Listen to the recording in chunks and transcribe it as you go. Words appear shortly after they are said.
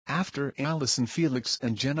after Allyson Felix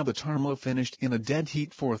and Jeneba Tarmoh finished in a dead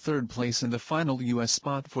heat for third place in the final U.S.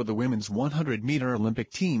 spot for the women's 100-meter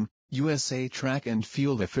Olympic team. USA track and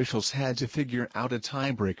field officials had to figure out a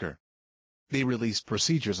tiebreaker. They released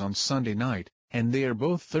procedures on Sunday night, and they are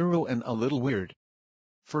both thorough and a little weird.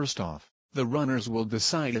 First off, the runners will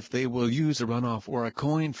decide if they will use a runoff or a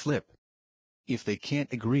coin flip. If they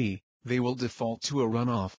can't agree, they will default to a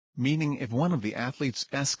runoff, meaning if one of the athletes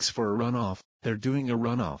asks for a runoff, they're doing a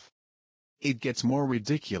runoff. It gets more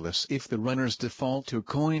ridiculous if the runners default to a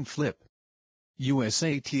coin flip.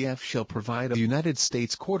 USATF shall provide a United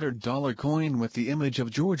States $250 coin with the image of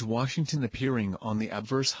George Washington appearing on the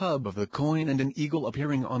obverse hub of the coin and an eagle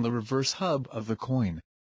appearing on the reverse hub of the coin.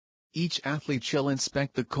 Each athlete shall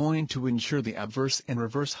inspect the coin to ensure the obverse and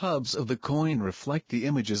reverse hubs of the coin reflect the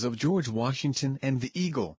images of George Washington and the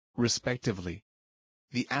eagle, respectively.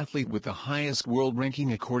 The athlete with the highest world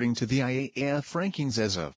ranking according to the IAAF rankings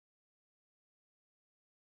as of